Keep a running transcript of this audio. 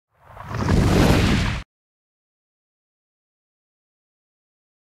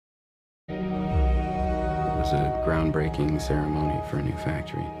was a groundbreaking ceremony for a new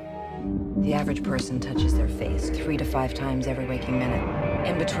factory. The average person touches their face 3 to 5 times every waking minute.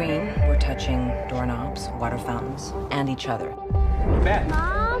 In between, we're touching doorknobs, water fountains, and each other. Beth.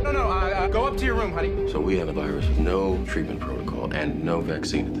 Mom? No, go up to your room, honey. So we have a virus with no treatment protocol and no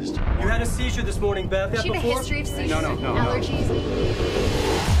vaccine at this time. You had a seizure this morning, Beth. She had a history of seizures, No. allergies.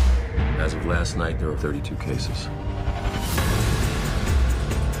 As of last night, there are 32 cases.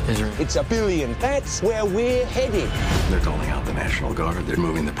 It's a billion. That's where we're headed. They're calling out the National Guard. They're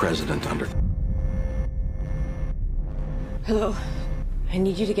moving the president under. Hello. I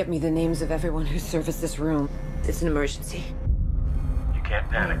need you to get me the names of everyone who serviced this room. It's an emergency. You can't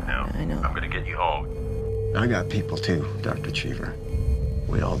panic now. I know. I'm gonna get you home. I got people too, Dr. Cheever.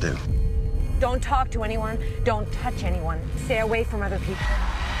 We all do. Don't talk to anyone. Don't touch anyone. Stay away from other people.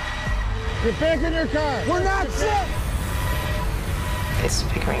 Get back in your car. We're not sick. It's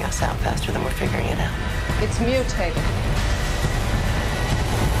figuring us out faster than we're figuring it out. It's mutated.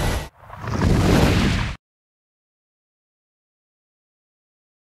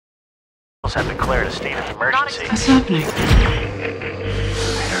 Have declared a state of emergency. What's happening? I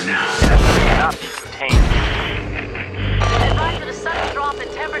don't know. Cannot be contained. Advise of a sudden drop in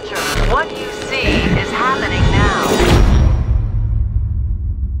temperature. What you see is happening now.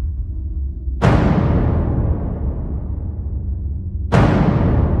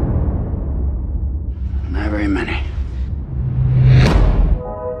 Not very many.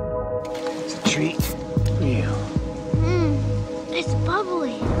 It's a treat for you. It's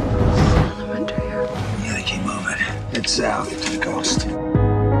bubbly. Elementary. You gotta keep moving. Head south to the coast.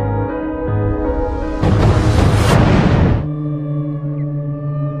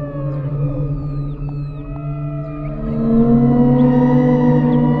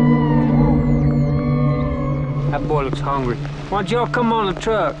 That boy looks hungry. Why don't y'all come on the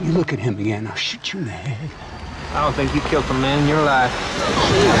truck? You look at him again, I'll shoot you in the head. I don't think you killed a man in your life.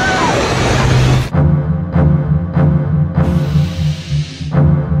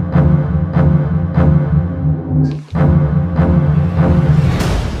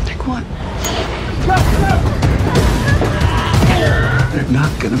 Take one. They're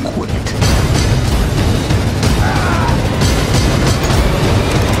not gonna quit.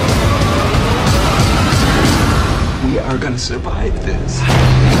 We are gonna survive this.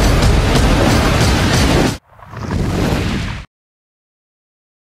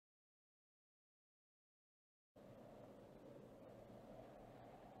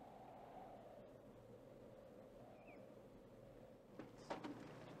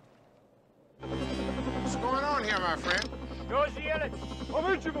 What's going on here, my friend?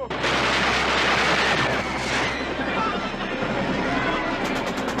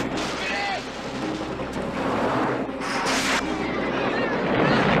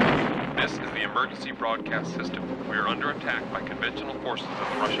 This is the emergency broadcast system. We are under attack by conventional forces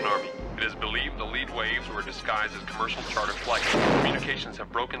of the Russian army. It is believed the lead waves were disguised as commercial charter flights. Communications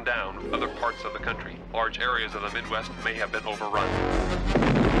have broken down with other parts of the country. Large areas of the Midwest may have been overrun.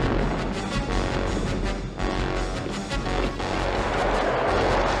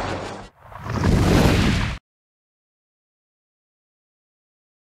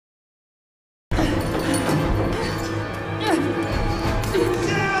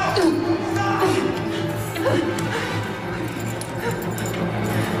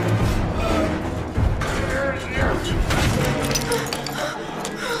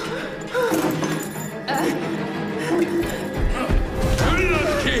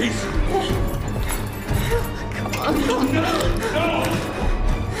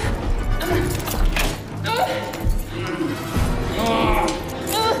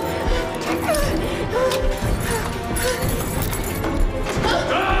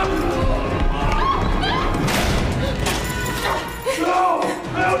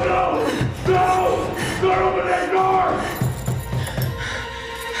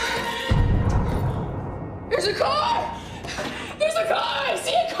 There's a car! There's a car! I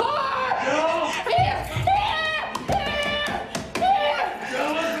see a car! No! Here! No,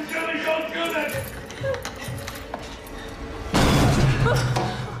 listen to me, don't do this!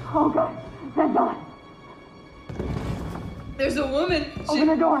 Oh God! Thank God! There's a woman! Open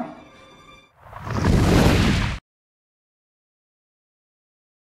the door!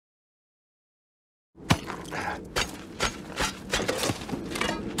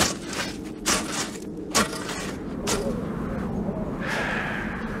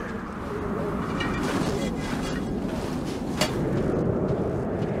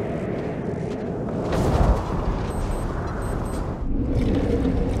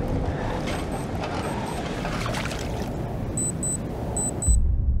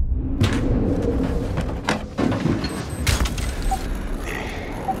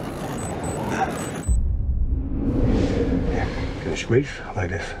 Squeeze like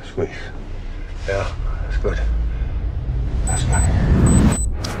this. Squeeze. Yeah, that's good. That's good.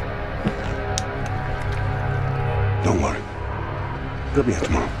 Don't worry. They'll be here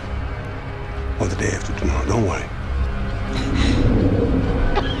tomorrow. Or the day after tomorrow. Don't worry.